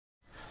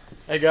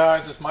Hey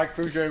guys, it's Mike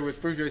Fruge with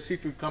Fruge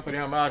Seafood Company.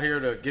 I'm out here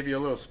to give you a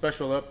little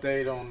special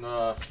update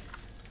on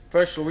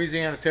fresh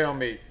Louisiana tail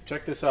meat.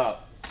 Check this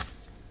out.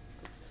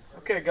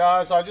 Okay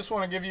guys, I just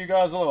want to give you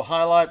guys a little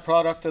highlight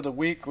product of the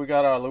week. We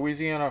got our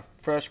Louisiana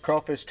fresh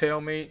crawfish tail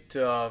meat.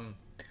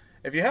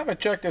 If you haven't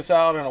checked this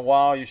out in a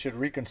while, you should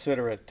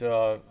reconsider it.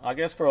 I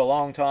guess for a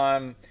long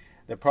time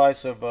the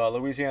price of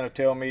Louisiana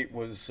tail meat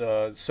was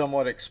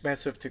somewhat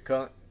expensive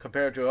to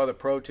compared to other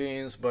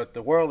proteins, but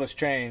the world has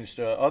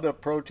changed. Other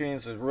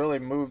proteins have really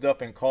moved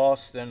up in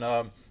cost,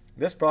 and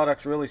this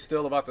product's really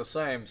still about the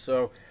same.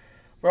 So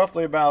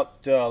roughly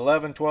about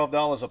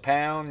 $11–12 a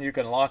pound you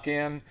can lock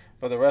in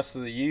for the rest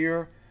of the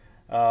year.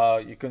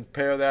 You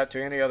compare that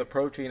to any other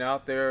protein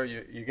out there,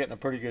 you're getting a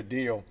pretty good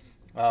deal.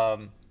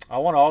 I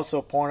want to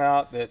also point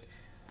out that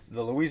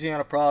the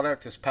Louisiana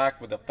product is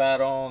packed with the fat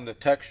on. The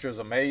texture is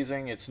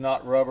amazing. It's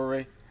not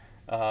rubbery.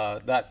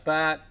 That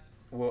fat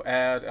will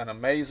add an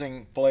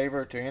amazing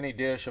flavor to any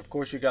dish. Of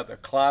course, you got the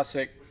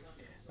classic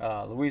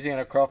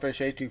Louisiana crawfish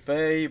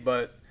etouffee,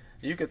 but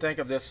you could think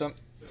of this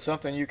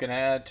something you can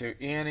add to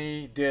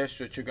any dish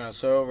that you're going to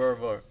serve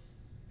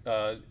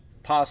over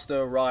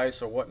pasta,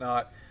 rice, or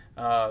whatnot.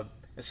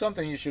 It's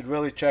something you should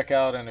really check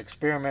out and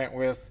experiment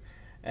with,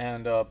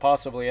 and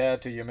possibly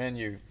add to your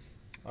menu.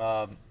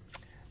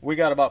 We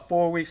got about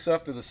 4 weeks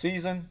left of the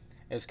season.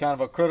 It's kind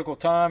of a critical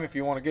time. If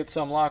you want to get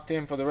some locked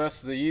in for the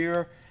rest of the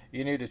year,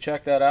 you need to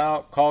check that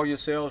out. Call your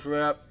sales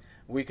rep.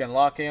 We can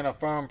lock in a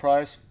firm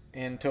price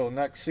until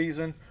next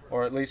season,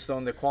 or at least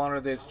on the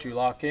quantity that you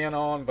lock in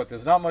on, but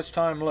there's not much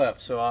time left.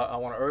 So I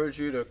want to urge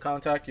you to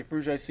contact your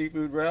Fruge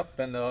Seafood rep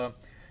and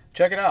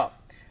check it out.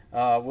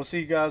 We'll see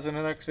you guys in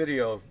the next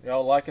video.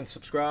 Y'all like and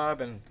subscribe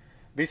and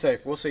be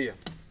safe. We'll see you.